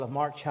Of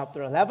Mark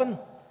chapter 11,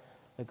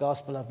 the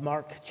Gospel of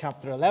Mark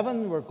chapter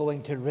 11, we're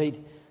going to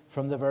read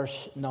from the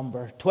verse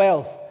number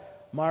 12.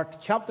 Mark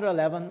chapter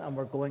 11, and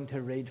we're going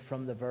to read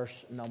from the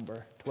verse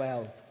number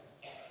 12.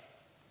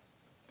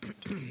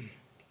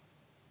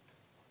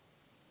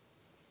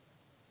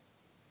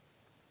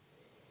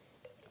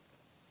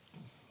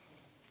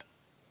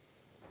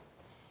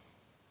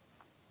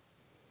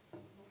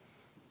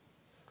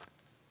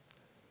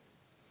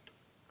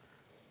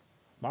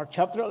 Mark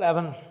chapter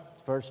 11,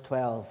 verse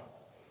 12.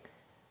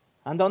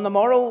 And on the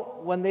morrow,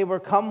 when they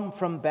were come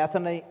from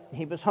Bethany,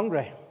 he was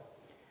hungry.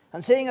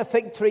 And seeing a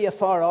fig tree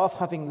afar off,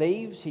 having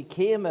leaves, he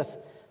came, if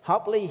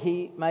haply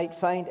he might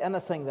find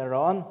anything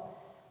thereon.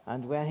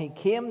 And when he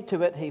came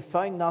to it, he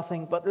found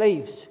nothing but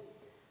leaves,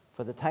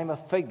 for the time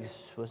of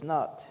figs was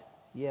not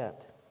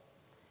yet.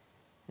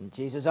 And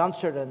Jesus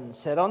answered and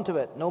said unto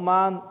it, No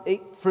man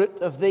eat fruit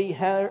of thee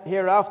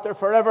hereafter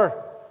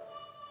forever.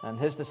 And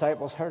his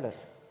disciples heard it.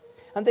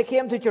 And they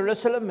came to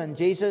Jerusalem, and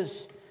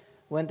Jesus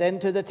went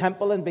into the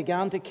temple and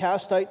began to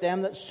cast out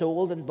them that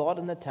sold and bought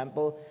in the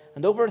temple,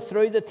 and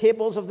overthrew the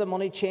tables of the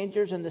money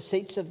changers and the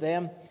seats of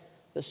them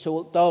that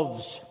sold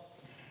doves,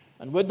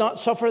 and would not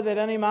suffer that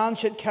any man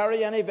should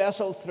carry any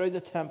vessel through the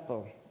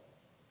temple.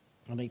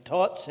 And he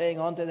taught, saying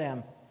unto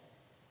them,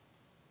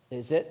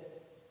 Is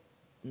it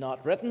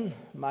not written,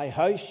 My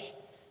house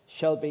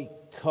shall be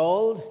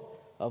called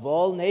of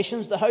all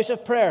nations the house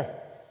of prayer?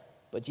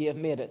 But ye have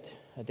made it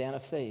a den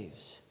of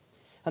thieves.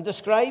 And the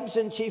scribes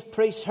and chief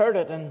priests heard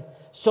it, and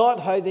sought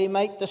how they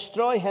might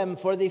destroy him,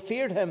 for they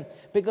feared him,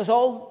 because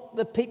all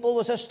the people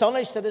was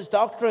astonished at his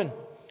doctrine.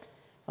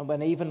 And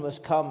when even was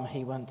come,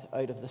 he went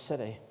out of the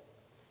city.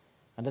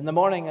 And in the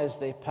morning, as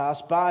they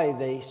passed by,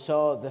 they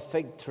saw the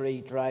fig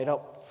tree dried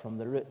up from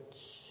the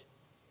roots.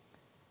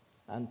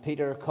 And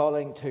Peter,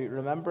 calling to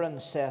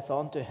remembrance, saith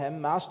unto him,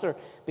 Master,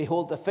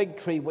 behold, the fig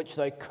tree which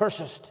thou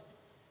cursest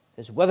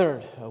is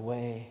withered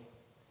away.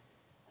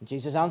 And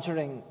Jesus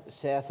answering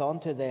saith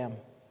unto them,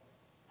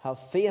 Have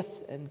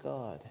faith in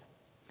God.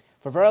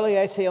 For verily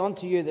I say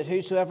unto you, that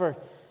whosoever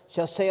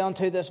shall say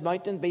unto this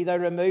mountain, Be thou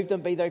removed,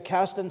 and be thou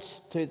cast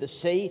into the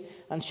sea,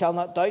 and shall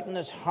not doubt in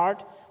his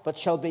heart, but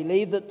shall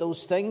believe that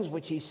those things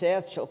which he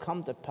saith shall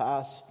come to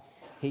pass,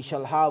 he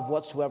shall have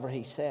whatsoever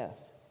he saith.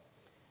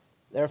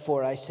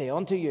 Therefore I say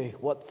unto you,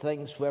 what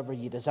things soever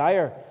ye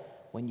desire,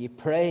 when ye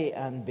pray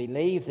and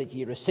believe that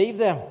ye receive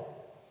them,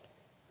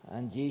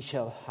 and ye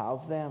shall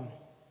have them.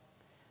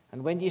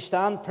 And when ye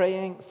stand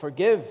praying,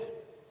 forgive,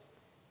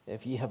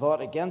 if ye have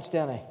aught against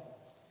any,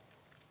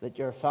 that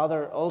your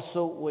Father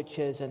also which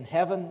is in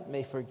heaven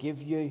may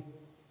forgive you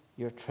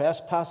your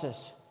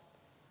trespasses.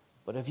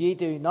 But if ye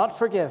do not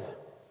forgive,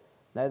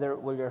 neither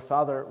will your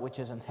Father which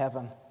is in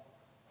heaven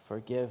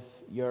forgive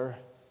your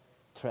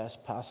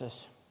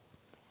trespasses.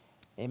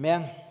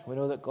 Amen. We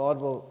know that God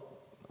will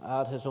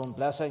add his own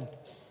blessing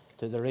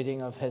to the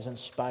reading of his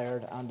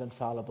inspired and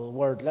infallible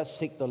word. Let's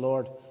seek the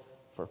Lord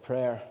for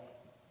prayer.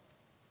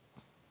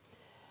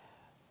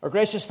 Our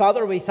gracious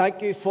Father, we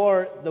thank you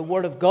for the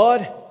word of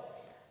God.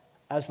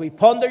 As we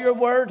ponder your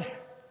word,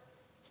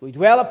 as we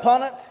dwell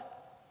upon it,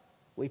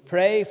 we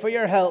pray for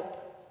your help.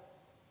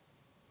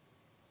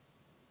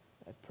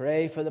 I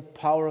pray for the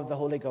power of the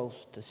Holy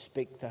Ghost to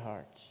speak to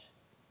hearts.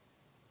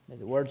 May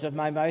the words of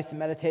my mouth and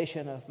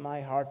meditation of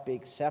my heart be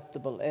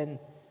acceptable in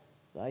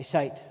thy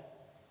sight,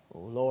 O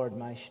Lord,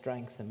 my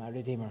strength and my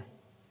Redeemer.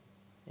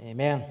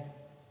 Amen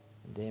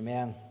and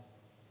amen.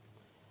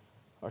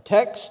 Our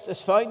text is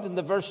found in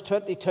the verse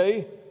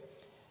 22.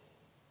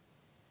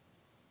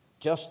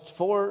 Just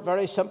four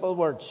very simple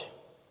words.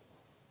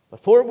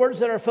 But four words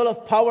that are full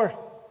of power.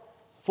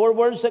 Four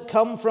words that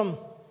come from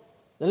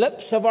the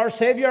lips of our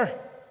Savior.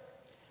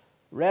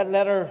 Red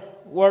letter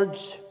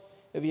words.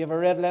 If you have a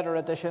red letter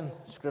edition,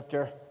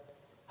 Scripture.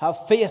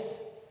 Have faith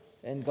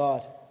in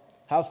God.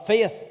 Have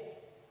faith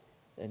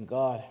in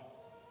God.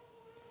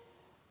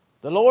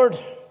 The Lord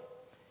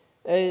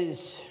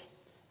is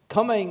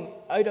coming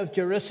out of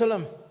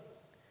Jerusalem.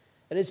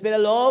 It has been a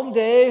long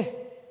day.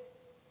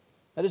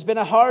 It has been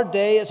a hard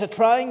day. It's a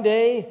trying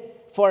day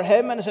for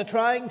him, and it's a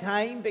trying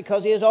time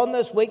because he is on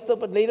this week that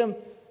would lead him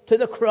to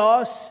the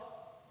cross.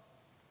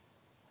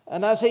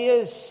 And as he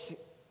is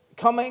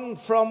coming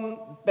from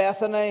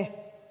Bethany,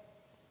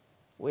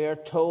 we are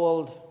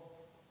told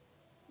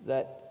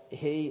that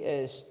he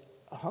is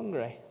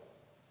hungry.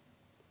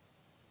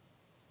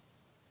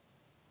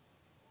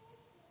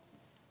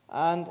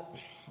 And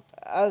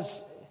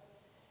as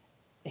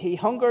he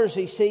hungers,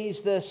 he sees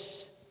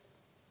this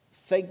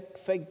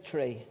fig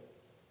tree.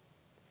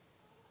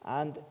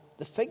 And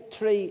the fig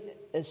tree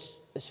is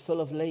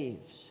full of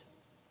leaves.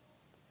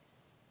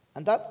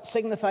 And that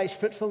signifies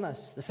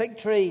fruitfulness. The fig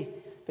tree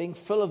being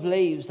full of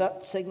leaves,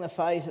 that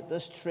signifies that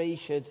this tree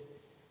should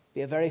be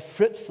a very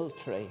fruitful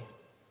tree.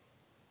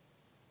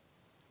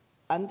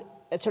 And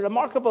it's a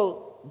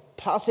remarkable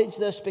passage,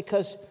 this,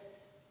 because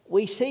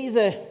we see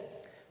the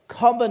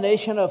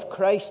combination of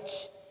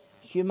Christ's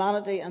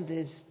humanity and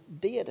his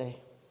deity.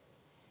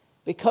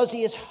 Because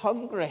he is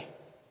hungry.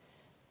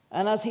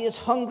 And as he is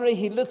hungry,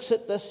 he looks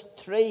at this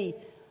tree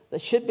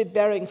that should be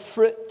bearing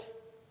fruit.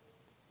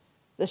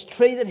 This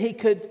tree that he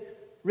could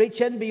reach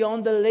in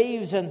beyond the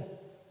leaves and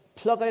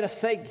pluck out a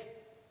fig,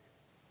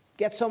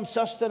 get some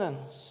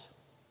sustenance.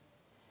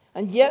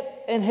 And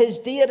yet, in his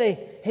deity,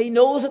 he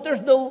knows that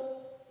there's no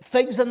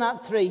figs in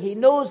that tree. He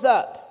knows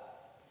that.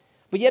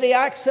 But yet he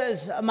acts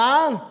as a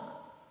man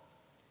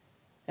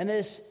in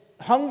his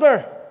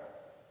hunger.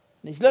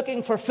 And he's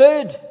looking for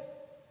food.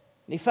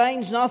 And he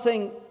finds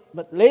nothing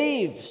but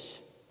leaves.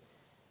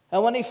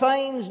 And when he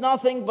finds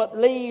nothing but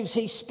leaves,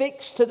 he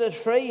speaks to the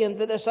tree, and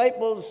the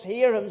disciples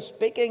hear him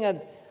speaking,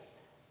 and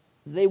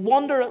they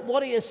wonder at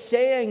what he is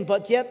saying,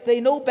 but yet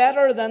they know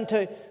better than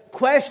to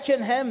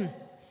question him,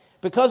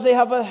 because they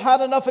have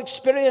had enough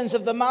experience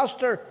of the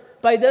Master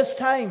by this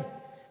time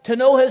to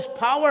know his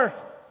power.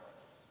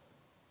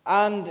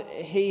 And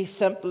he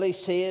simply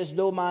says,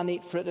 "No man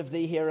eat fruit of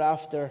thee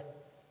hereafter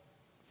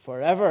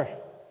forever."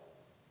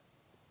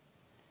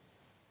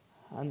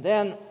 And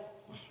then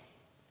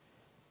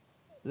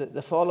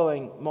the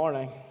following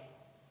morning,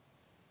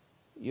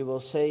 you will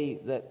see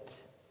that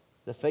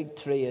the fig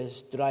tree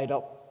is dried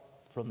up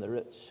from the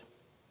roots.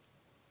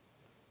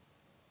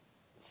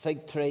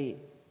 Fig tree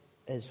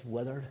is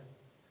withered.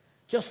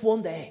 Just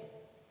one day,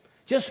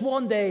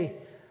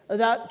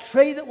 that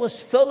tree that was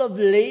full of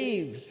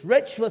leaves,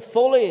 rich with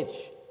foliage,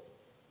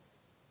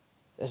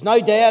 is now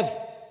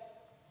dead.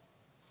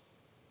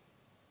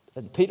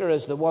 And Peter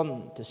is the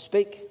one to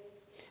speak.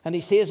 And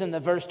he says in the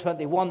verse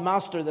 21,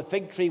 "Master, the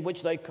fig tree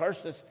which thou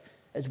cursest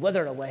is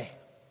withered away."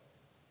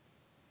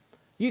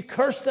 You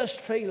cursed this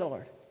tree,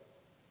 Lord.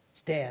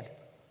 It's dead.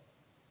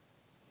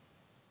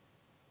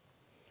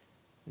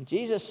 And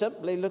Jesus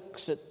simply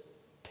looks at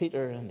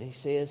Peter and he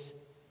says,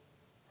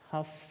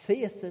 "Have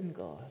faith in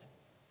God."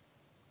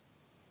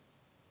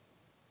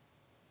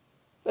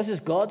 This is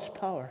God's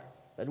power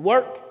at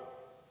work.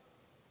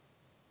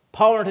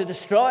 Power to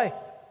destroy.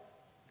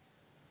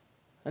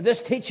 And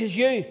this teaches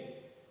you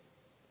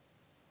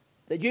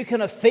that you can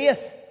have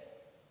faith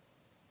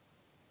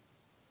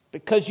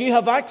because you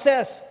have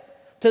access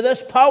to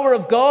this power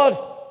of God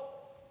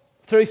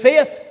through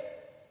faith.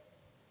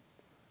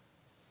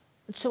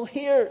 And so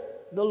here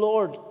the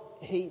Lord,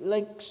 he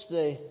links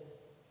the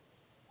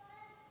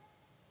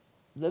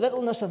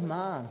littleness of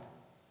man,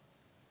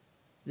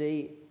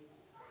 the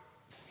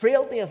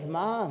frailty of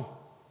man,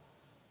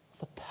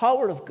 the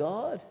power of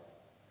God.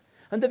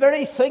 And the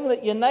very thing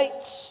that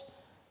unites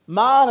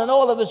man and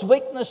all of his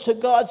weakness to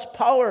God's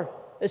power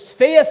is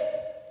faith.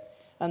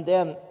 And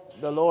then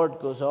the Lord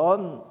goes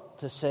on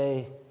to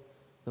say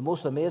the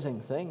most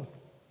amazing thing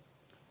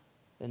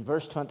in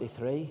verse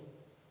 23,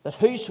 that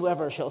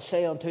whosoever shall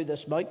say unto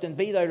this mountain,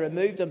 Be thou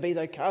removed and be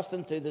thou cast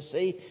into the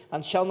sea,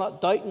 and shall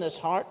not doubt in his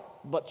heart,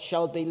 but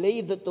shall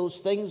believe that those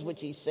things which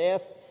he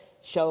saith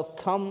shall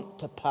come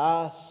to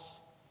pass,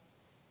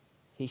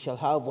 he shall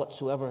have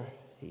whatsoever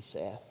he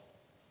saith.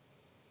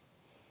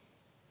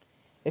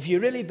 If you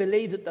really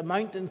believe that the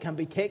mountain can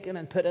be taken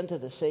and put into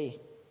the sea,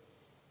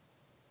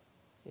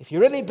 if you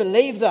really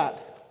believe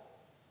that,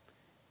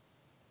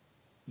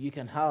 you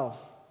can have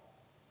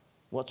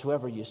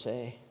whatsoever you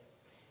say.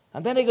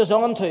 And then he goes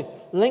on to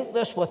link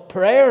this with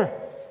prayer.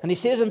 And he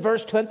says in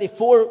verse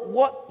 24,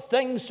 What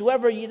things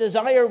soever ye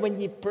desire when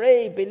ye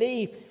pray,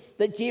 believe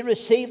that ye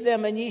receive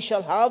them and ye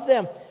shall have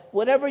them.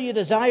 Whatever you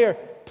desire,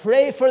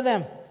 pray for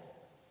them.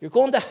 You're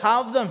going to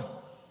have them.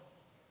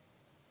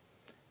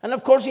 And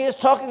of course he is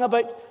talking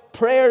about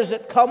prayers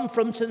that come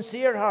from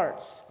sincere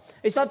hearts.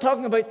 He's not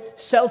talking about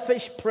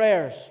selfish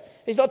prayers.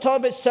 He's not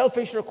talking about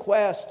selfish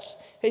requests.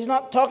 He's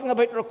not talking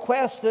about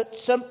requests that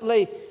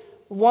simply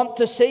want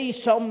to see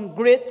some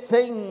great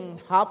thing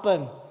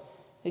happen.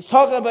 He's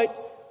talking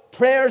about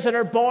prayers that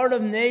are born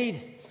of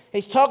need.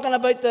 He's talking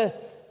about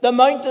the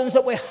mountains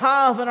that we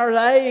have in our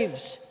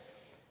lives.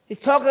 He's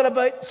talking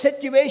about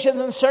situations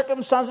and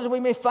circumstances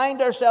we may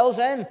find ourselves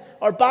in.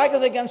 Our back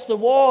is against the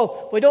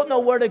wall. We don't know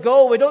where to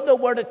go. We don't know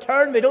where to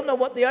turn. We don't know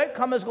what the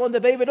outcome is going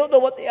to be. We don't know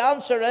what the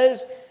answer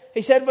is.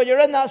 He said, when you're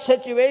in that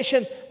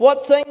situation,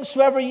 what things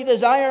soever you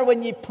desire,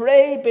 when you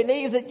pray,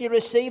 believe that you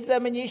receive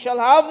them and ye shall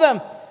have them.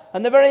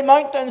 And the very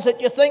mountains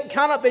that you think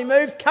cannot be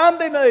moved, can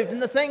be moved.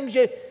 And the things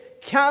you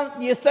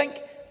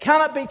think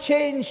cannot be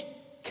changed,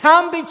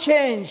 can be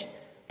changed.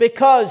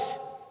 Because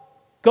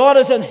God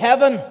is in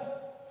heaven.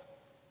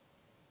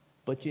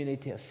 But you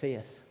need to have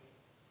faith.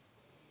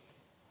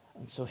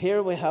 And so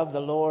here we have the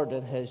Lord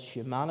in his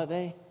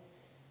humanity.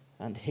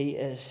 And he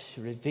is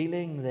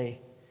revealing the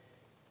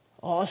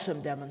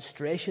awesome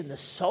demonstration, the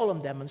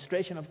solemn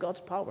demonstration of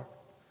God's power.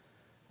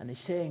 And he's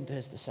saying to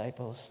his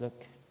disciples,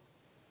 look,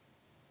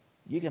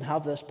 you can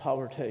have this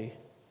power too.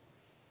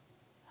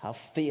 Have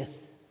faith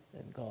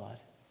in God.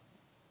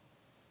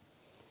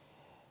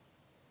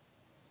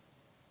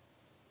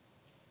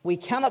 We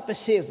cannot be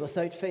saved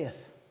without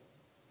faith.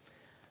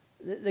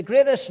 The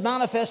greatest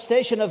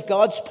manifestation of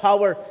God's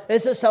power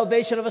is the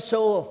salvation of a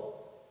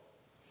soul.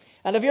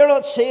 And if you're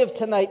not saved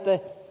tonight,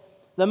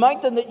 the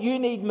mountain that you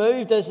need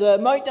moved is the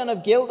mountain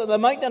of guilt and the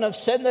mountain of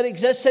sin that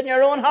exists in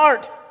your own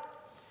heart.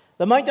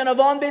 The mountain of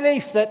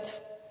unbelief that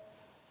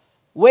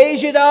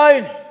weighs you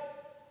down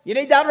You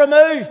need that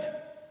removed.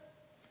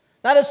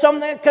 That is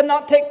something that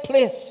cannot take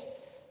place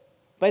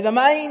by the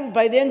mind,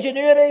 by the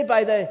ingenuity,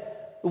 by the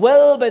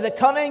will, by the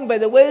cunning, by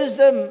the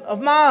wisdom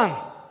of man.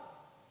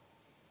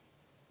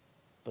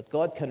 But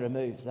God can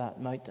remove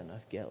that mountain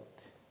of guilt.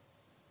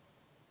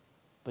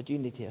 But you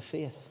need to have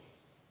faith.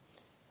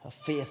 Have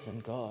faith in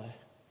God.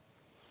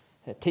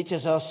 It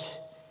teaches us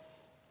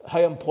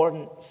how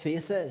important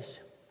faith is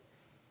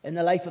in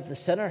the life of the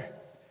sinner,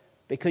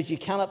 because you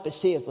cannot be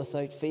saved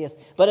without faith.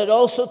 But it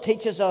also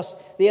teaches us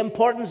the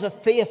importance of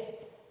faith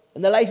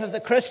in the life of the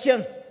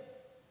Christian,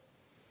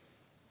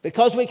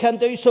 because we can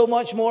do so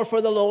much more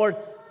for the Lord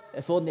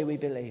if only we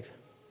believe.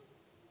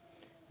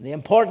 The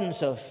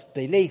importance of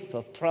belief,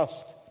 of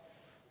trust,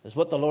 is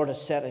what the Lord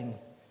is setting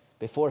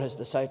before his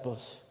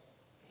disciples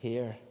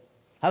here.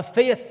 Have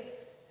faith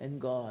in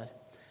God.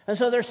 And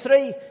so there's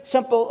three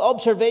simple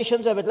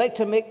observations I would like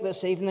to make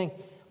this evening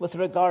with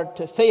regard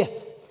to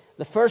faith.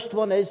 The first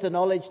one is the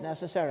knowledge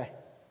necessary.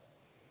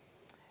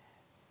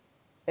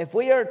 If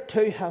we are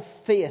to have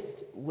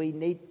faith, we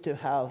need to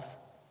have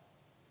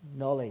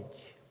knowledge.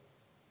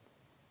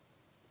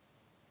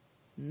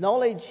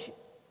 Knowledge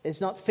is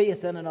not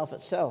faith in and of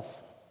itself.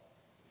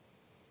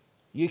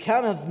 You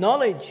can have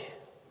knowledge,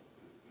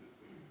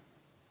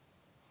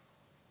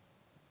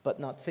 but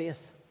not faith.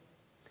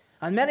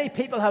 And many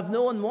people have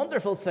known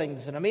wonderful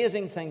things and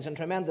amazing things and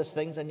tremendous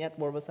things, and yet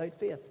were without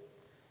faith.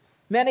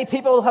 Many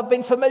people have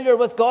been familiar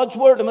with God's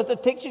Word and with the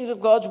teachings of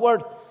God's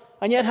Word,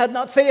 and yet had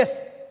not faith.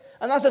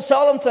 And that's a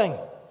solemn thing,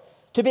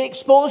 to be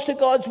exposed to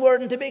God's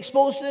Word and to be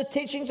exposed to the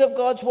teachings of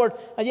God's Word,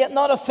 and yet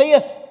not have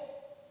faith.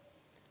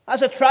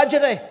 That's a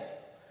tragedy.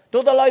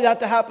 Don't allow that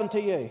to happen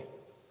to you.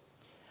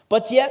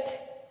 But yet,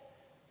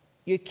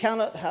 you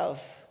cannot have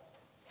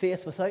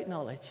faith without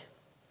knowledge.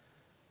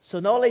 So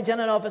knowledge in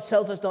and of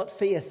itself is not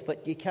faith,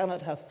 but you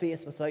cannot have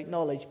faith without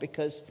knowledge,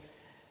 because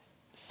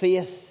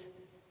faith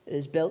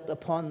is built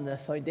upon the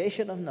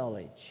foundation of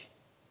knowledge.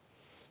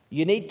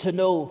 You need to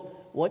know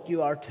what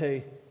you are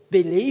to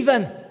believe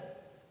in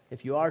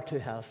if you are to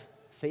have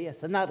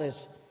faith. And that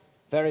is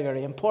very,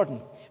 very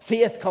important.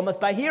 Faith cometh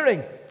by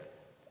hearing,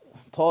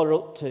 Paul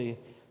wrote to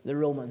the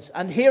Romans,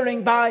 and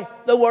hearing by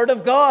the Word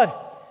of God.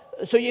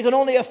 So you can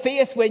only have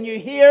faith when you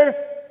hear,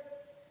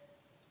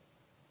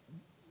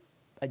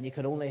 and you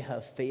can only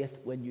have faith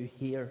when you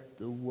hear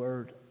the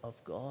Word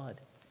of God.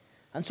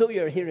 And so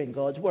you're hearing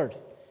God's Word.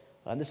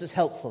 And this is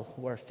helpful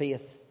where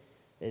faith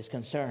is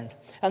concerned.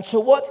 And so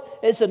what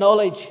is the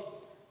knowledge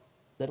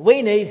that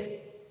we need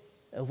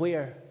if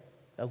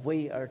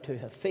we are to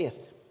have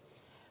faith?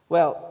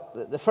 Well,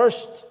 the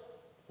first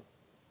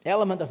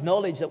element of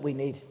knowledge that we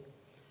need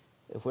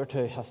if we're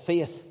to have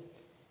faith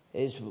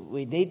is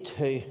we need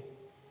to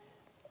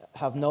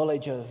have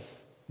knowledge of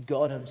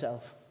God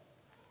himself,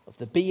 of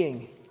the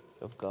being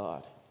of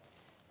God.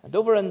 And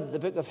over in the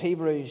book of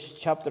Hebrews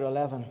chapter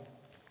 11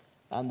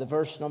 and the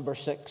verse number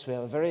 6, we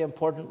have a very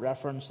important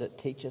reference that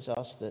teaches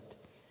us that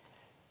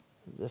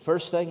the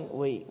first thing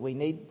we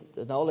need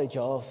the knowledge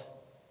of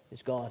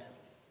is God.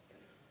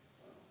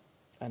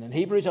 And in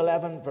Hebrews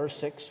 11 verse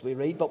 6 we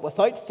read, "But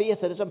without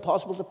faith it is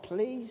impossible to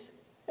please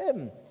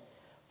him.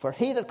 For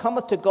he that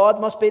cometh to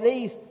God must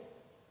believe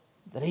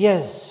that he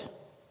is,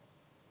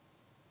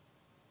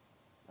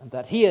 and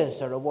that he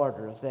is a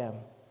rewarder of them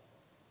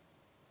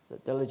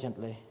that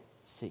diligently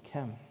seek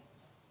him."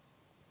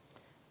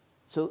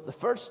 So the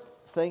first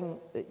thing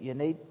that you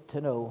need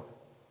to know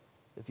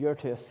if you're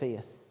to have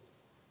faith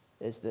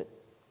is that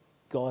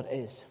God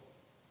is.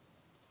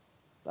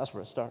 That's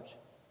where it starts.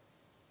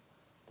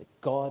 That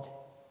God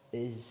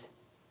is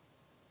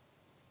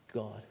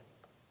God.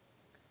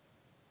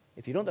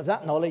 If you don't have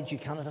that knowledge, you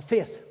cannot have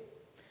faith.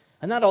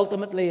 And that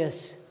ultimately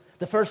is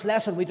the first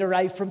lesson we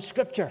derive from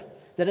Scripture.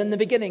 That in the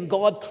beginning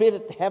God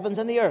created the heavens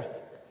and the earth.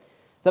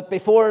 That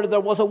before there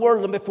was a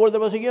world and before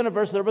there was a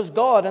universe, there was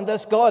God. And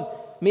this God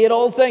made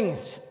all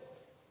things.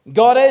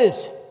 God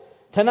is.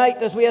 Tonight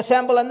as we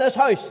assemble in this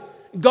house,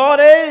 God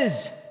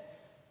is.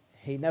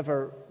 He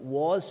never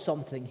was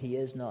something he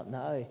is not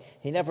now.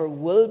 He never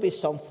will be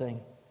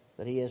something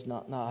that he is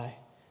not now.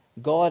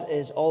 God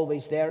is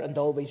always there and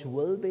always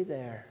will be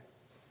there.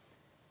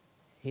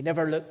 He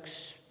never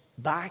looks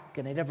back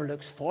and he never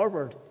looks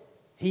forward.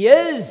 He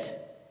is.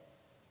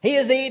 He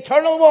is the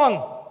eternal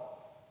one.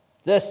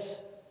 This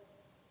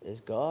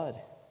is God.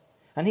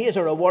 And he is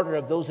a rewarder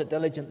of those that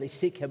diligently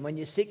seek him. When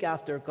you seek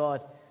after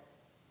God,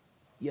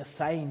 you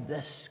find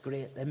this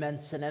great,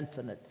 immense and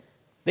infinite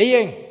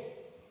being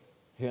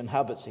who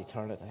inhabits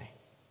eternity.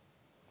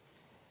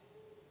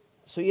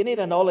 So you need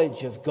a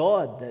knowledge of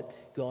God, that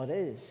God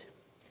is.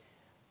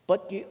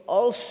 But you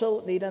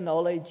also need a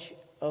knowledge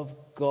of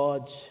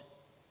God's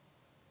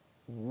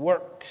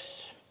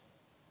works.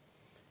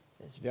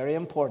 It's very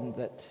important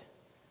that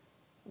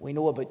we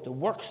know about the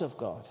works of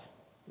God,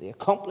 the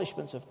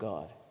accomplishments of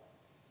God,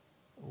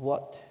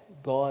 what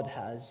God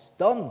has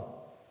done.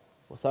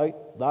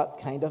 Without that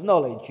kind of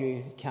knowledge,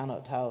 you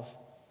cannot have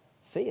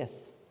faith.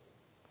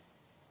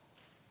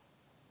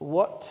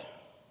 What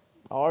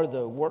are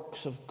the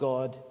works of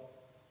God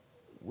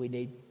we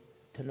need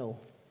to know?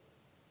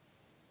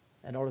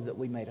 in order that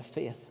we might have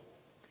faith.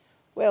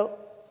 Well,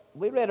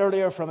 we read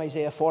earlier from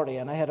Isaiah 40,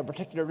 and I had a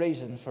particular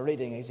reason for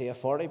reading Isaiah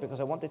 40 because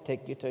I want to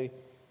take you to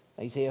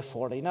Isaiah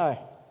 40 now.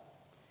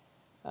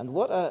 And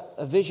what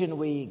a vision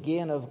we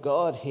gain of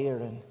God here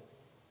in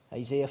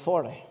Isaiah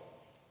 40.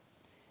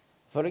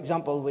 For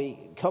example, we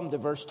come to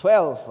verse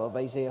 12 of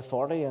Isaiah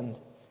 40, and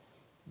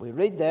we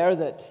read there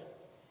that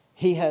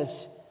he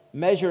has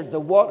measured the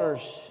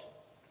waters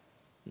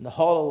in the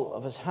hollow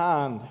of his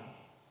hand.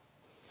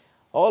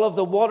 All of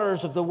the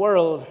waters of the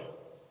world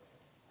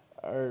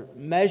are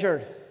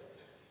measured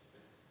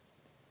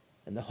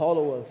in the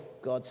hollow of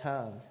God's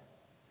hand.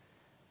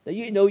 Now,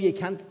 you know you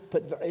can't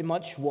put very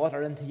much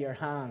water into your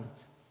hand.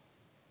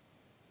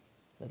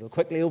 It'll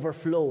quickly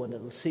overflow and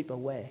it'll seep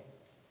away.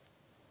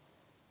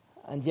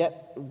 And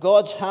yet,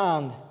 God's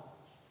hand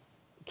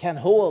can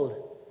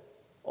hold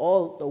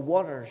all the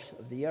waters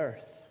of the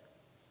earth.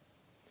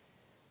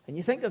 And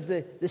you think of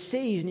the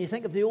seas and you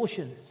think of the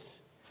oceans,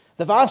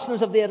 the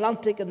vastness of the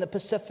Atlantic and the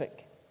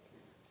Pacific,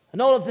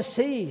 and all of the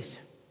seas,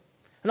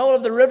 and all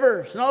of the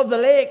rivers, and all of the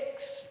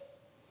lakes.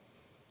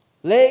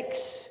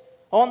 Lakes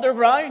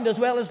underground as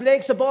well as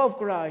lakes above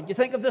ground. You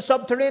think of the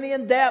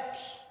subterranean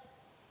depths.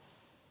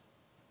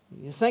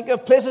 You think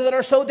of places that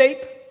are so deep.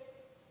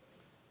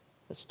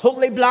 It's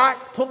totally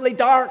black, totally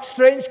dark.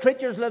 Strange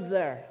creatures live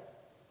there.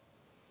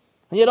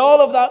 And yet all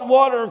of that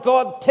water,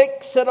 God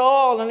takes it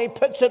all and he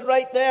puts it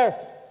right there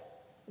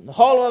in the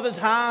hollow of his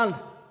hand.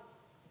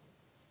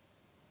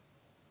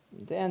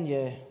 And then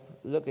you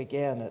look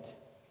again at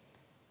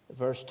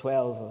verse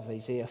 12 of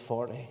Isaiah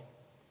 40.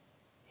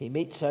 He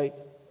meets out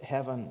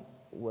heaven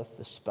with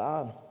the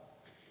span.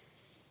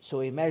 So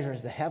he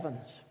measures the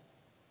heavens.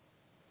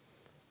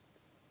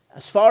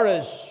 As far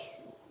as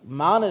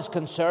man is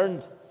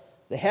concerned,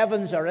 the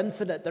heavens are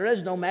infinite. There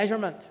is no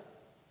measurement.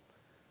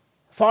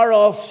 Far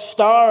off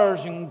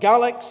stars and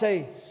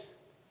galaxies,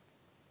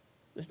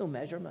 there's no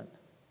measurement.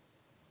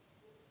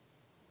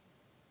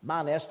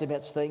 Man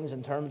estimates things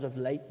in terms of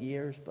light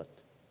years, but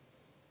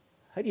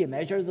how do you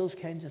measure those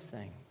kinds of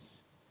things?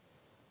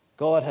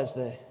 God has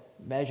the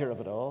measure of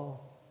it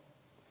all.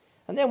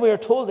 And then we are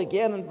told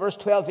again in verse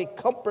 12, he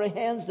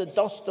comprehends the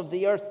dust of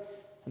the earth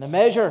in a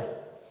measure.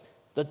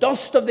 The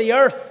dust of the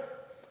earth,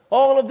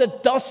 all of the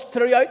dust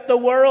throughout the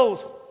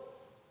world.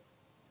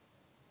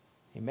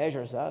 He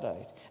measures that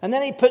out. And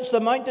then he puts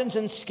the mountains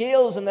in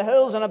scales and the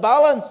hills in a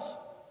balance.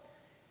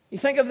 You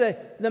think of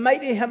the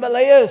mighty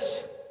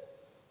Himalayas,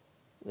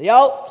 the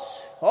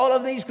Alps, all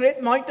of these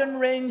great mountain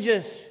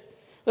ranges,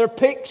 their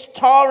peaks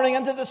towering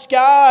into the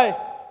sky.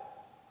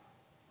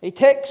 He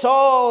takes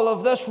all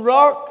of this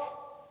rock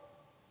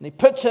and he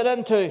puts it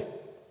into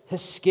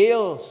his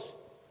scales.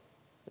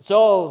 It's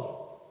all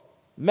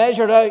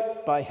measured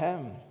out by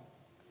him.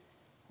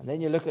 And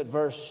then you look at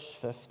verse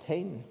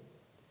 15.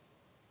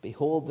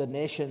 Behold, the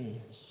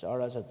nations are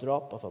as a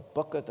drop of a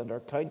bucket and are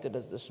counted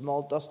as the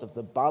small dust of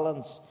the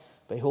balance.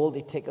 Behold,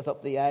 he taketh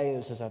up the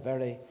isles as a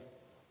very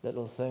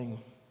little thing.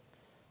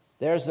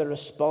 There's the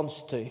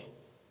response to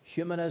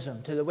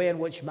humanism, to the way in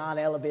which man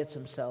elevates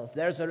himself.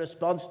 There's the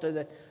response to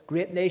the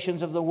great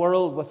nations of the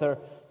world with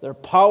their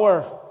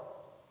power.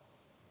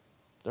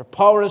 Their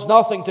power is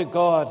nothing to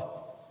God.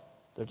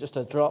 They're just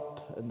a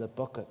drop in the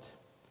bucket.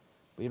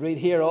 We read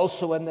here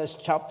also in this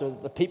chapter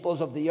that the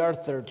peoples of the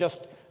earth are just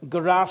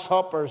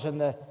grasshoppers in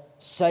the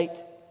sight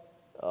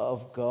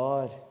of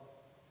God.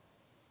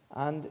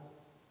 And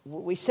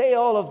we say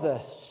all of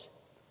this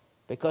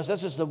because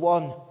this is the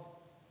one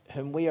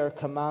whom we are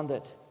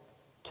commanded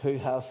to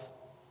have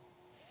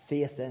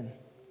faith in.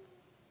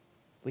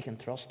 We can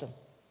trust him.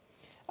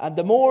 And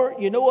the more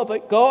you know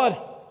about God,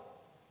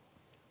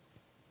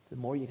 the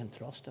more you can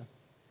trust him.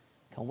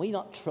 Can we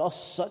not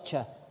trust such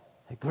a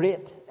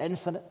great,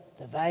 infinite,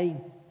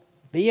 divine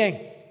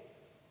being?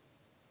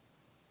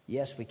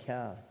 Yes, we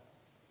can.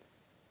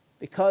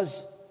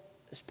 Because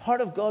it's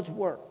part of God's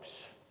works.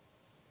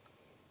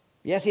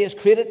 Yes, he has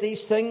created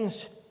these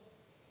things.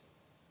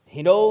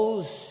 He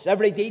knows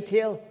every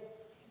detail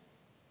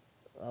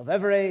of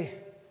every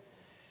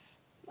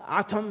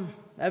atom,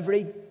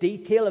 every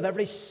detail of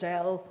every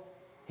cell.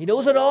 He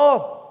knows it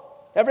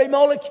all. Every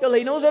molecule,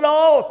 he knows it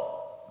all.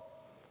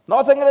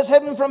 Nothing that is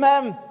hidden from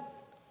him,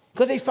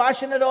 because he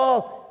fashioned it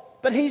all.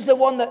 But he's the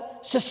one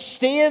that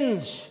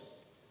sustains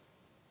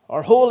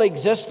our whole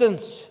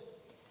existence.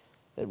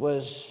 It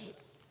was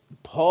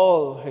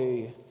Paul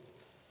who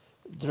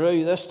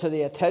drew this to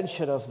the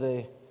attention of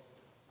the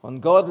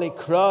ungodly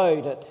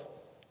crowd at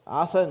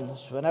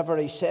Athens whenever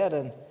he said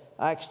in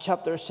Acts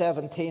chapter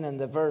 17 and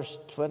the verse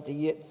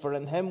 28, for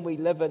in him we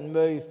live and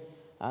move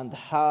and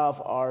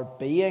have our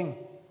being.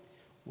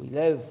 We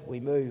live, we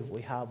move,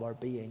 we have our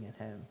being in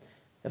him.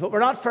 If it were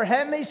not for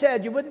him, he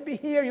said, you wouldn't be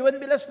here, you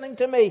wouldn't be listening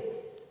to me.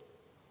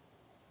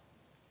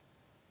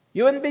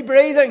 You wouldn't be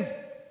breathing. If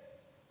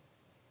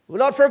it were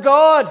not for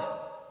God,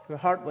 your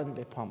heart wouldn't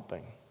be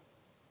pumping.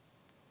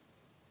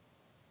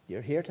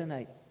 You're here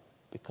tonight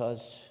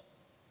because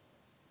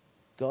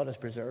God has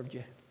preserved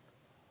you.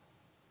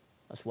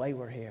 That's why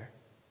we're here.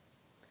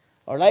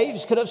 Our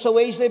lives could have so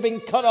easily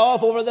been cut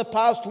off over the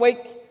past week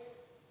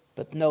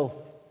But no,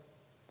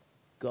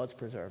 God's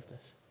preserved us.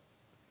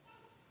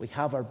 We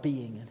have our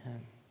being in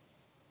him.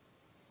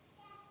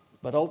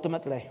 But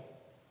ultimately,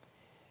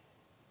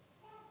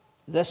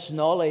 this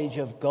knowledge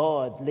of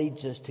God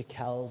leads us to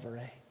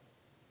Calvary.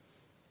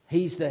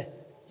 He's the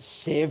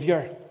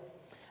Savior.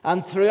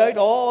 And throughout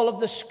all of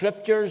the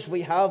Scriptures,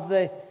 we have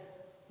the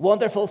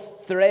wonderful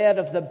thread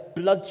of the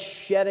blood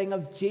shedding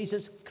of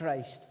Jesus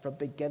Christ from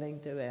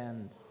beginning to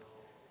end.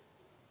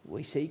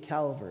 We see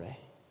Calvary.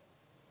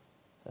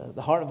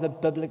 The heart of the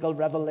biblical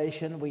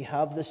revelation, we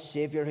have the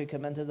Savior who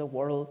came into the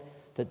world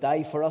to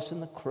die for us on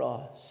the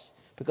cross.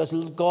 Because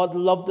God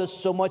loved us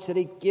so much that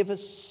he gave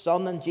his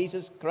Son, and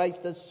Jesus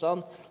Christ, his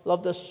Son,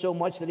 loved us so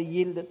much that he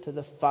yielded to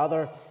the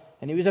Father.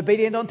 And he was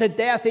obedient unto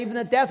death, even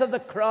the death of the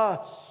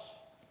cross.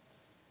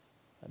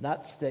 And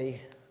that's the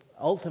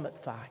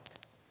ultimate fact.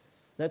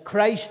 That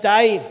Christ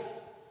died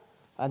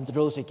and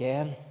rose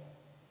again.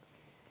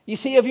 You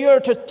see, if you are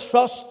to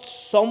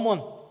trust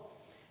someone,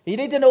 you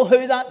need to know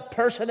who that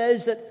person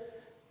is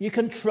that you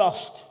can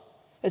trust.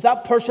 Is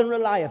that person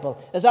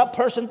reliable? Is that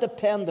person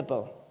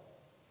dependable?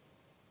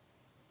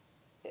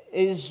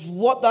 Is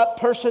what that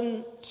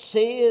person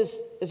says,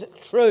 is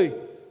it true?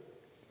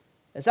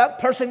 Has that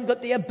person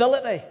got the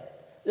ability,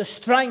 the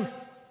strength,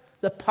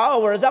 the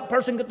power? Has that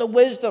person got the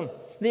wisdom,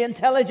 the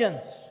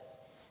intelligence?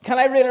 Can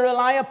I really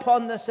rely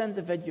upon this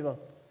individual?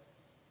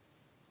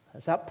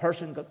 Has that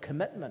person got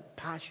commitment,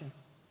 passion?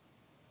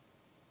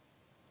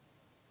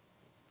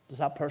 Does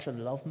that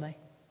person love me?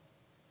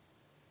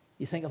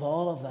 You think of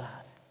all of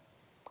that.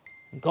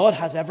 And God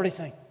has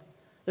everything.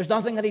 There's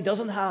nothing that he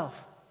doesn't have.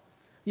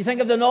 You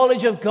think of the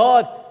knowledge of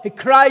God. He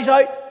cries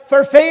out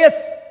for faith.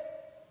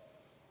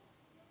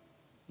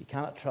 You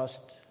cannot trust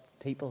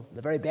people.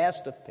 The very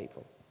best of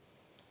people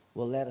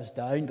will let us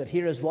down. But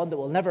here is one that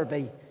will never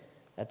be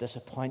a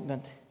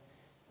disappointment.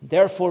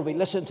 Therefore, we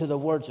listen to the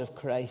words of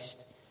Christ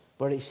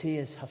where he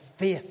says, have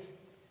faith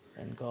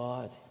in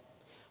God.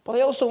 But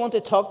I also want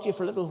to talk to you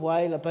for a little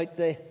while about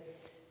the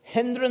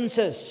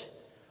hindrances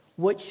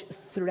which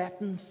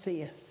threaten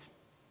faith.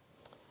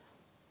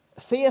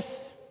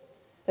 Faith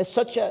is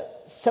such a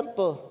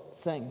simple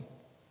thing,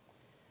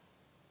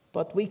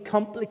 but we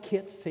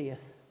complicate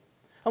faith.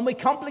 And we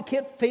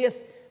complicate faith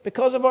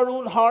because of our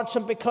own hearts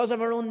and because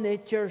of our own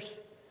natures,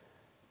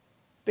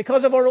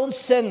 because of our own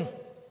sin.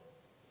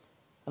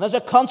 And as a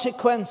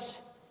consequence,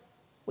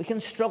 we can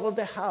struggle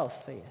to have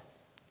faith.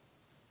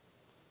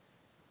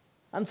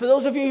 And for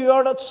those of you who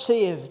are not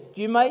saved,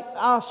 you might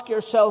ask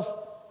yourself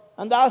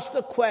and ask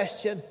the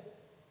question,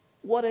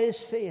 what is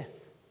faith?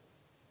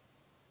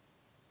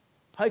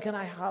 How can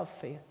I have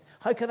faith?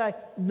 How can I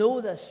know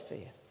this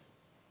faith?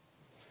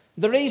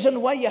 The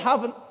reason why you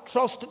haven't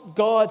trusted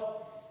God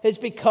is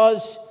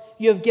because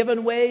you've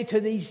given way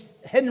to these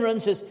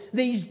hindrances,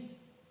 these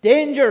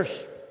dangers,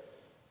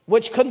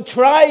 which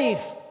contrive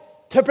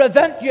to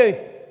prevent you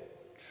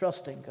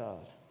trusting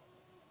God.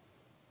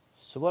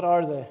 So what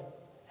are the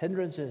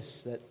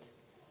hindrances that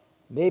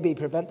may be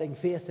preventing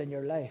faith in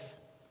your life?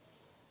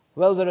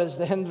 Well, there is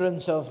the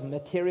hindrance of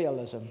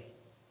materialism.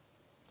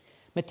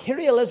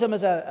 Materialism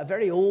is a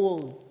very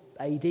old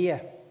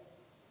idea.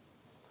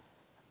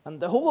 And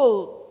the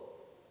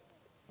whole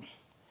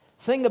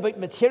thing about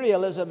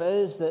materialism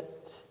is that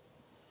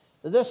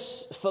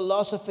this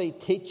philosophy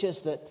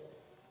teaches that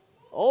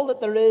all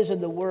that there is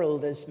in the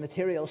world is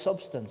material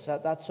substance.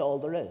 That's all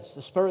there is.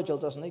 The spiritual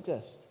doesn't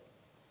exist.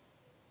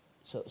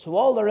 So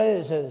all there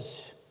is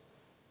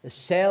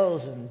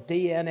cells and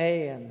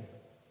DNA and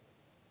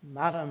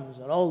atoms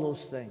and all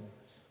those things.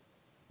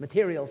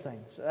 Material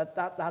things.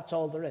 That's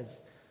all there is.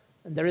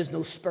 And there is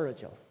no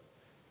spiritual.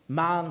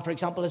 Man, for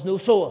example, has no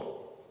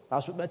soul.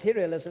 That's what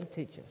materialism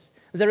teaches.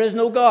 There is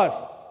no God.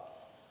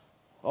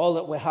 All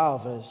that we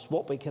have is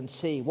what we can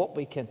see, what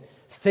we can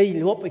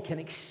feel, what we can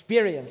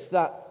experience.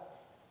 That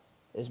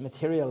is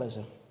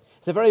materialism.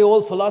 It's a very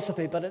old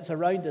philosophy, but it's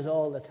around us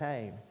all the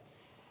time.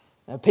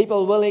 And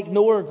people will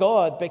ignore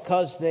God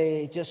because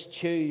they just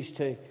choose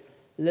to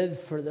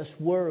live for this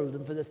world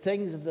and for the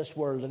things of this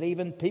world. And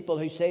even people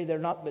who say they're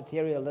not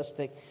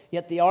materialistic,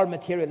 yet they are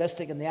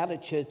materialistic in their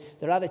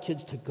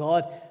attitudes to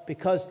God,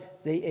 because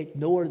they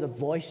ignore the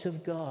voice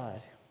of God.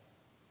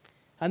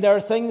 And there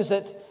are things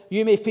that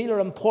you may feel are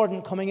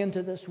important coming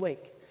into this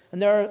week.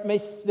 And there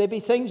may be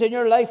things in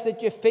your life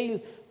that you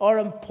feel are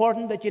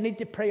important that you need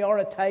to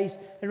prioritize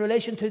in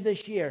relation to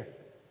this year.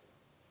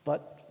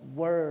 But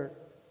where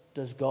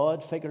does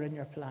God figure in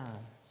your plans?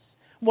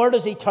 Where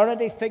does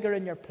eternity figure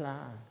in your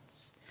plans?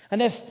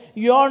 And if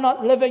you're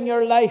not living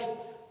your life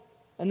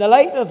in the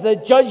light of the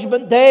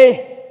judgment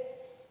day,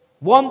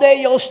 one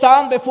day you'll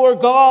stand before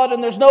God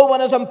and there's no one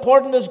as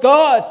important as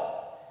God.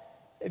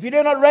 If you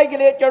do not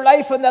regulate your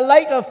life in the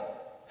light of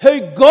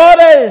who God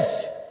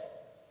is,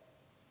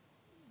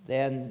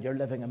 then you're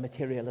living a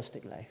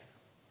materialistic life.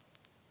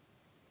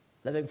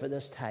 Living for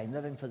this time,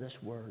 living for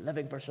this world,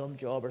 living for some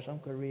job or some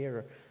career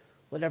or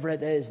whatever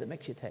it is that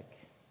makes you tick.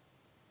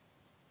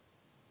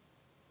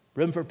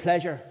 Room for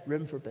pleasure,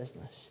 room for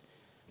business.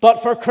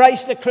 But for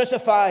Christ the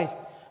crucified,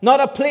 not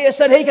a place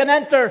that he can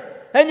enter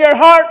in your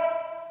heart,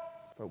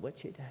 for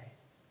which he died.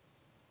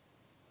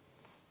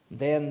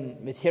 Then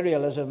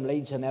materialism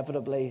leads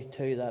inevitably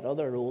to that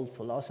other old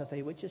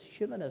philosophy, which is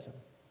humanism.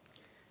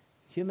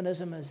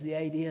 Humanism is the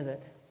idea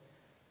that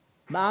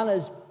man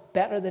is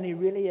better than he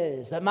really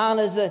is, that man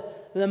is the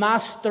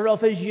master of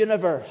his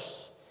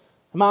universe.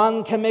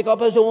 Man can make up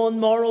his own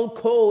moral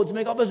codes,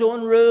 make up his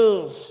own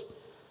rules.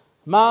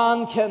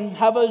 Man can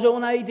have his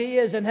own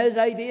ideas, and his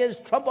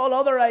ideas trump all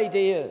other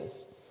ideas.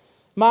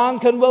 Man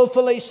can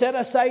willfully set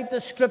aside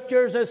the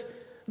Scriptures as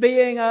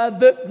being a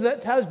book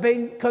that has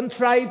been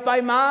contrived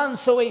by man,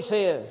 so he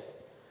says.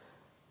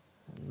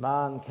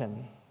 Man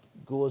can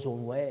go his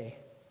own way.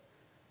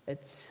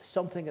 It's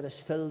something that is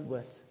filled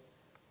with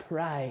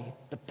pride,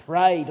 the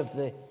pride of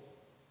the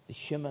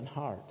human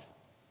heart.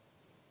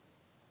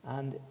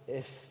 And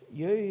if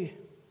you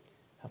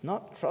have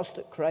not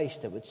trusted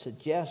Christ, I would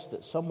suggest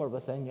that somewhere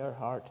within your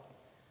heart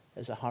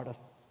is a heart of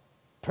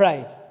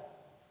pride.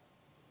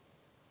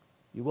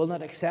 You will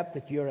not accept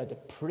that you're a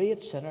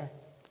depraved sinner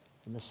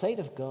in the sight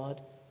of God,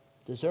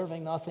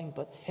 deserving nothing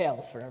but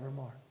hell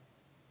forevermore.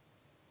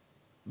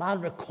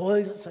 Man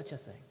recoils at such a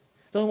thing,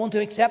 doesn't want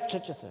to accept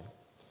such a thing.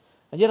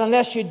 And yet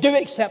unless you do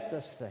accept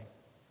this thing,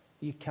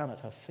 you cannot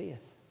have faith.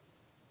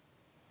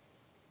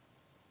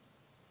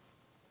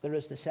 There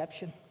is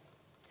deception.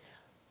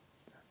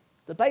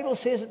 The Bible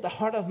says that the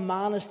heart of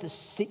man is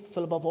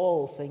deceitful above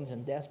all things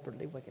and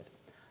desperately wicked.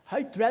 How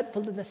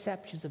dreadful the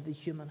deceptions of the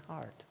human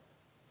heart.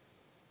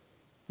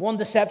 One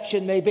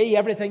deception may be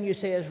everything you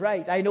say is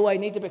right. I know I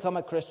need to become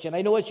a Christian.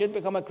 I know I should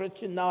become a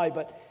Christian now,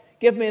 but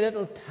give me a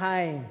little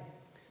time.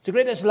 It's the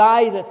greatest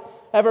lie that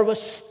ever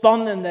was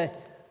spun in the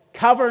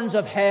caverns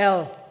of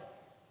hell.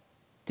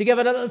 To give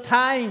it a little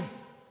time.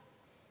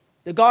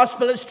 The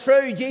gospel is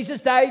true.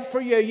 Jesus died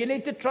for you. You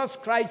need to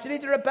trust Christ. You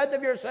need to repent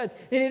of your sin.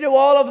 You need to do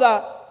all of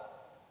that.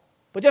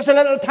 But just a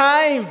little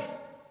time.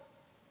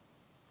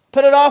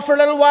 Put it off for a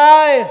little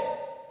while.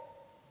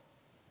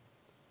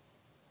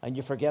 And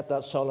you forget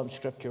that solemn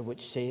scripture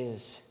which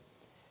says,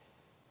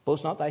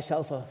 boast not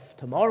thyself of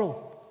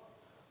tomorrow.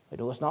 Thou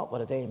knowest not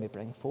what a day may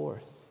bring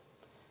forth.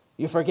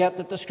 You forget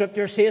that the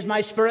scripture says,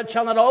 my spirit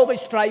shall not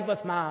always strive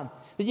with man.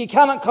 That you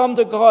cannot come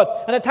to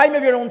God at a time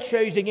of your own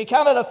choosing. You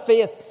cannot have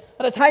faith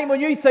at a time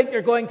when you think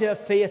you're going to have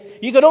faith.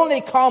 You can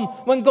only come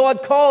when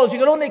God calls. You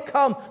can only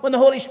come when the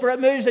Holy Spirit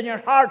moves in your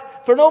heart.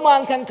 For no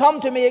man can come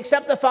to me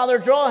except the Father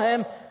draw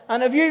him.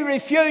 And if you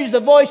refuse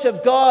the voice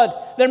of God,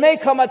 there may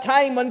come a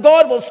time when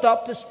God will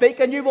stop to speak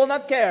and you will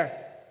not care.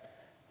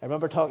 I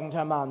remember talking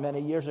to a man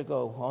many years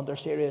ago under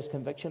serious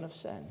conviction of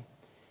sin.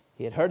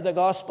 He had heard the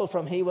gospel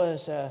from he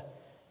was a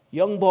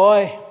young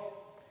boy,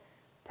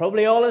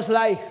 probably all his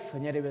life,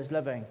 and yet he was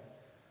living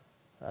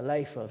a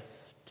life of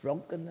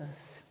drunkenness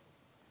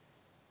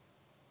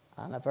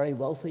and a very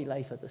wealthy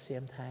life at the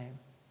same time.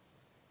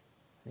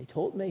 And he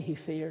told me he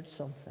feared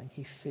something.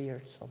 He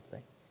feared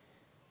something.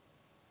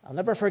 I'll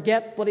never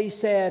forget what he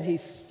said. He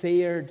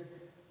feared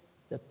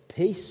the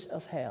peace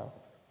of hell.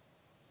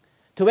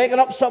 To wake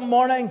up some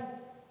morning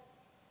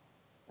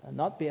and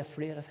not be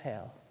afraid of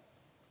hell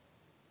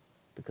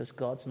because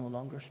God's no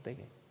longer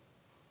speaking.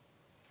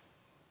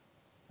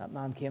 That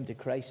man came to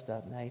Christ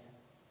that night.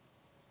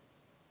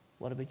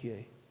 What about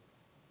you?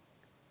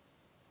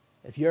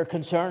 If you're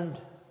concerned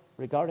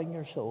regarding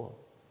your soul,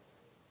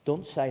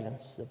 don't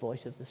silence the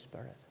voice of the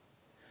Spirit.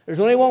 There's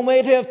only one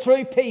way to have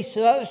true peace,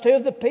 and that is to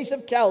have the peace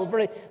of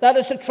Calvary. That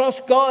is to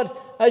trust God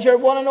as your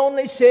one and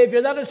only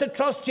Savior. That is to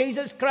trust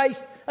Jesus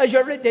Christ as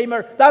your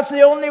Redeemer. That's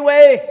the only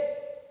way.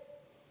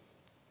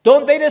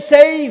 Don't be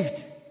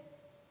deceived.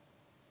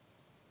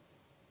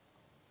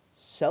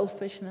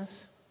 Selfishness.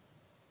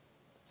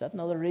 Is that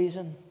another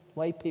reason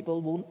why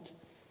people won't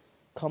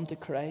come to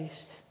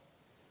Christ?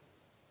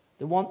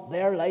 They want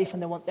their life,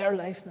 and they want their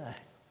life now.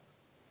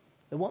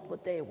 They want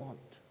what they want.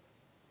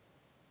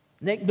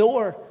 And they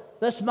ignore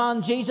this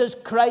man, Jesus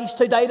Christ,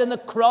 who died on the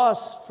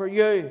cross for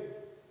you.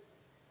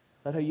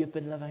 That's how you've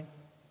been living.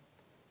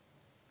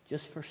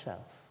 Just for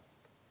self.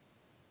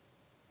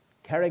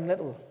 Caring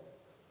little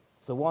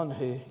of the one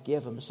who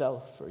gave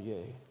himself for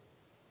you.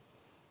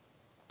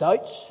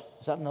 Doubts.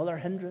 Is that another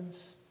hindrance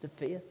to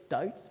faith?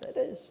 Doubt. It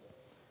is.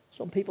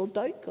 Some people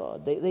doubt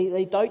God.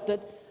 They doubt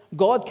that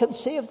God can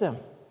save them.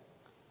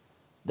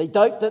 They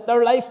doubt that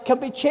their life can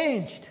be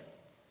changed.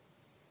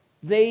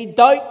 They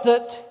doubt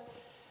that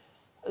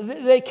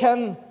they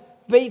can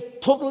be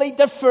totally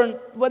different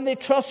when they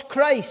trust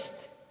Christ.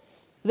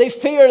 They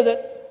fear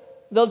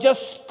that they'll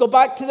just go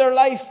back to their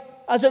life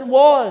as it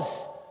was.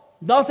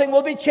 Nothing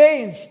will be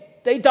changed.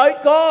 They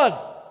doubt God.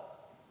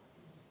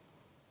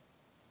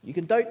 You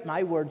can doubt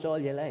my words all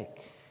you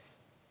like.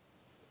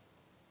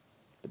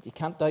 But you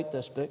can't doubt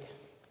this book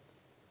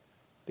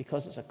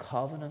because it's a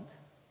covenant.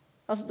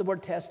 That's what the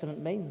word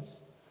testament means.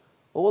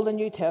 Old and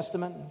New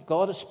Testament.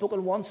 God has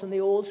spoken once in the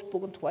Old,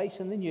 spoken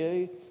twice in the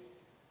New.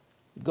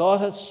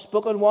 God hath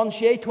spoken once,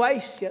 yea,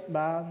 twice, yet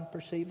man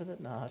perceiveth it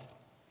not.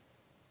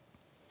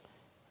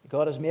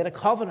 God has made a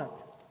covenant.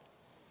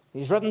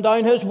 He's written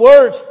down his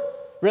word,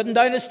 written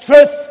down his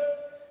truth,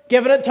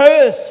 given it to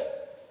us,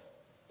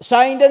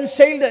 signed and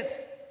sealed it.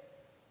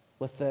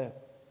 with the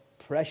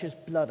precious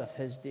blood of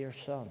his dear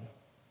Son.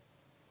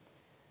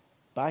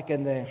 Back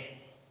in the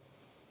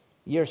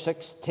year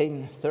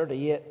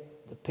 1638,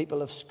 the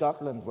people of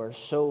Scotland were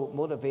so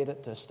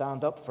motivated to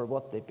stand up for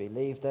what they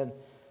believed in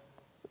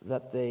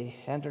that they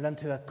entered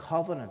into a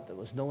covenant that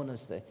was known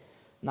as the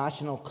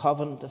National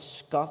Covenant of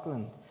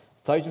Scotland.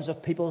 Thousands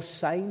of people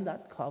signed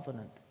that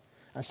covenant.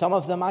 And some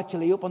of them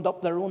actually opened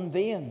up their own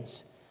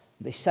veins.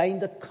 They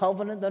signed the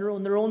covenant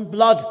in their own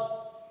blood.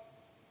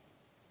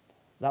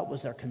 That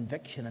was their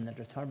conviction and their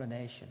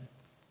determination.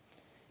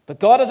 But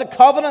God has a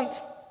covenant.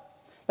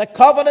 The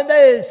covenant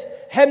is,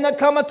 him that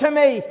cometh to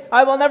me,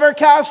 I will never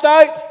cast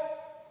out.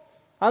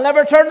 I'll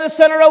never turn the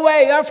sinner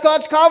away. That's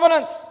God's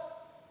covenant.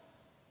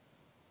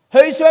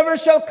 Whosoever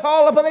shall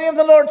call upon the name of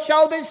the Lord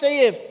shall be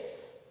saved.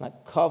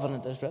 That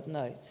covenant is written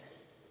out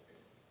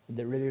in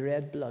the ruby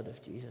red blood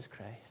of Jesus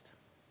Christ.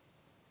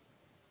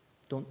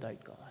 Don't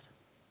doubt God.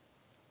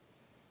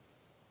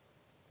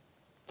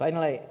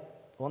 Finally,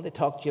 I want to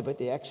talk to you about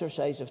the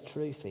exercise of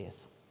true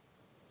faith.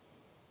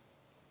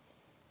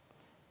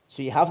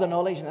 So you have the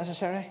knowledge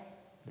necessary.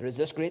 There is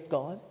this great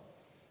God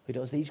who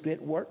does these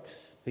great works,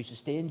 who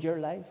sustains your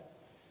life,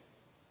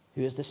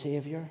 who is the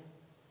Savior.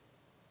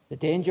 The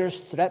dangers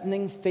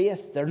threatening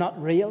faith, they're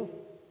not real.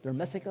 They're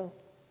mythical.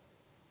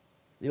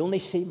 They only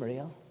seem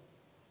real.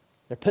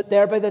 They're put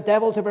there by the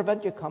devil to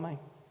prevent you coming.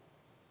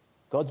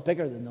 God's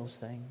bigger than those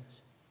things.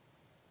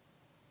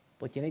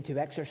 But you need to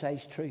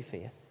exercise true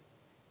faith.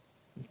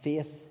 And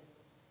faith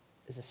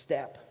is a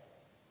step.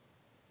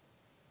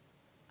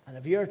 And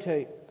if you're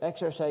to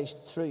exercise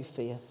true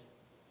faith,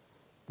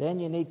 then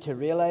you need to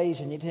realize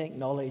and you need to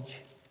acknowledge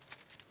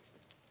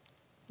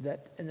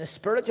that in the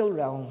spiritual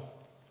realm,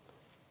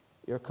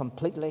 you're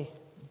completely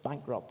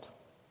bankrupt.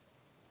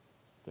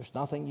 There's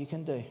nothing you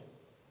can do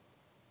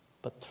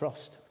but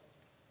trust.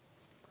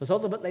 Because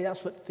ultimately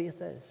that's what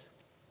faith is.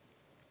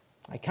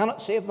 I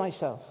cannot save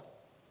myself.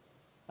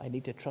 I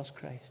need to trust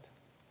Christ.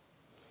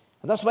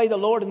 And that's why the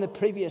Lord in the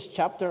previous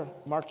chapter,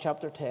 Mark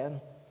chapter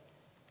 10,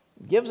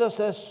 gives us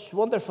this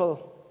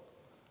wonderful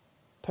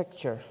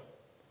picture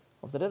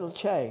of the little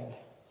child.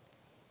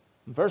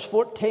 In verse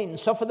 14,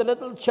 suffer the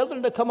little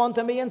children to come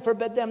unto me, and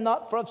forbid them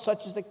not, for of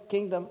such is the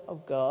kingdom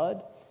of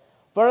God.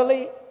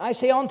 Verily, I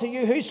say unto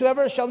you,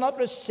 whosoever shall not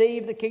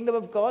receive the kingdom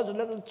of God as a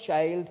little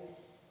child,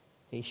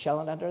 he shall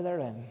not enter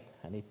therein.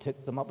 And he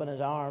took them up in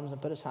his arms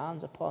and put his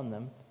hands upon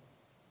them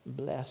and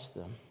blessed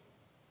them.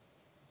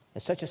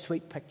 It's such a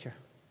sweet picture.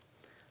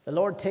 The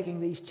Lord taking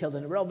these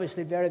children, they were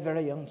obviously very,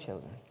 very young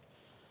children,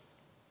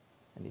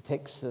 and he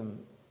takes them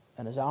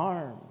in his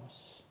arms.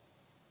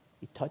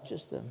 He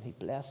touches them. He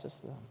blesses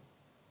them.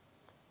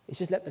 He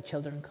says, let the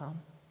children come.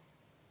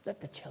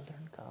 Let the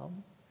children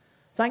come.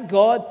 Thank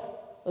God,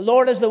 the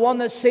Lord is the one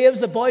that saves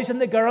the boys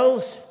and the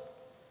girls.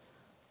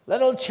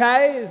 Little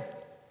child,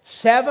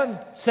 7,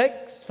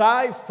 6,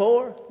 5,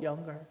 4,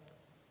 younger,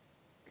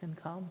 can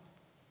come.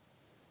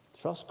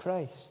 Trust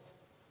Christ.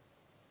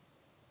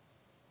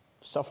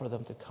 Suffer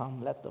them to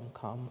come. Let them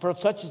come. For of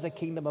such is the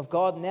kingdom of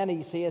God. And then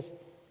he says,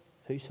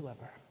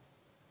 whosoever.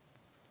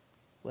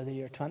 Whether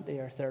you're 20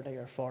 or 30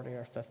 or 40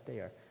 or 50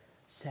 or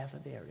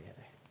 70 or 80.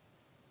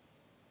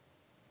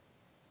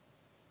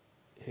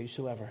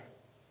 Whosoever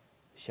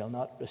shall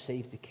not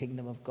receive the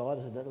kingdom of God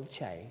as a little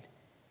child,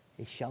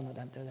 he shall not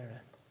enter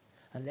therein.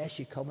 Unless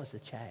you come as a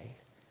child.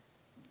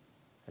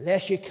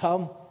 Unless you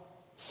come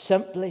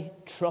simply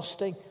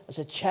trusting, as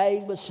a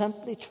child would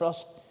simply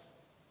trust,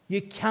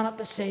 you cannot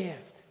be saved.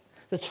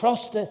 The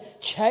trust the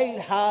child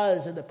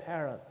has in the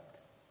parent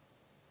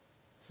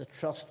is the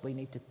trust we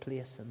need to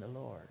place in the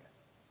Lord.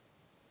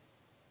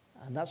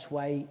 And that's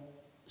why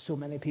so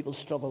many people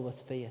struggle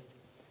with faith,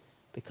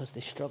 because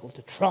they struggle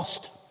to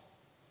trust.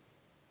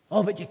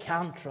 Oh, but you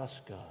can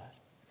trust God.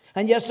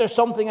 And yes, there's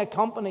something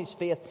accompanies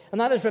faith,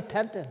 and that is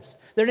repentance.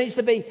 There needs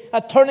to be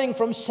a turning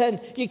from sin.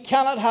 You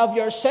cannot have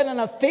your sin and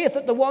have faith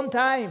at the one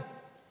time.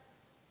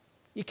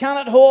 You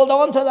cannot hold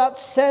on to that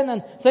sin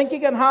and think you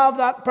can have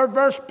that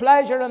perverse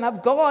pleasure and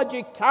have God.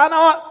 You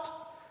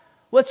cannot.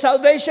 With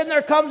salvation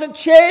there comes a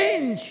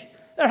change.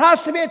 There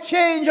has to be a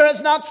change or it's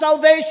not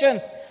salvation.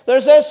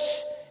 There's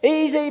this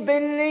easy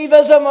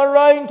believism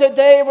around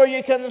today where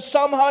you can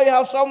somehow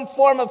have some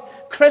form of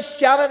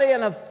Christianity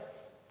and of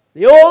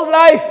the old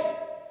life.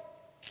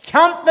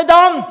 Can't be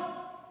done.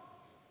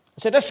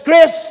 It's a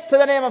disgrace to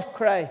the name of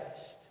Christ.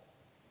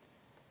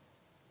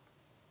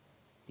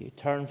 You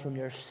turn from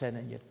your sin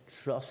and you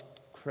trust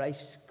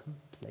Christ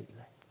completely.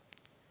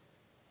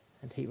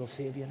 And he will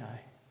save you now.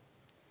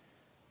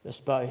 Let's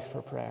bow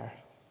for prayer.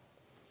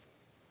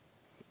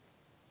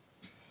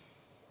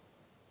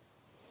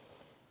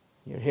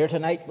 You're here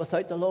tonight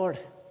without the Lord.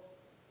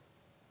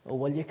 Oh,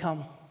 will you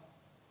come?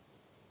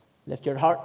 Lift your heart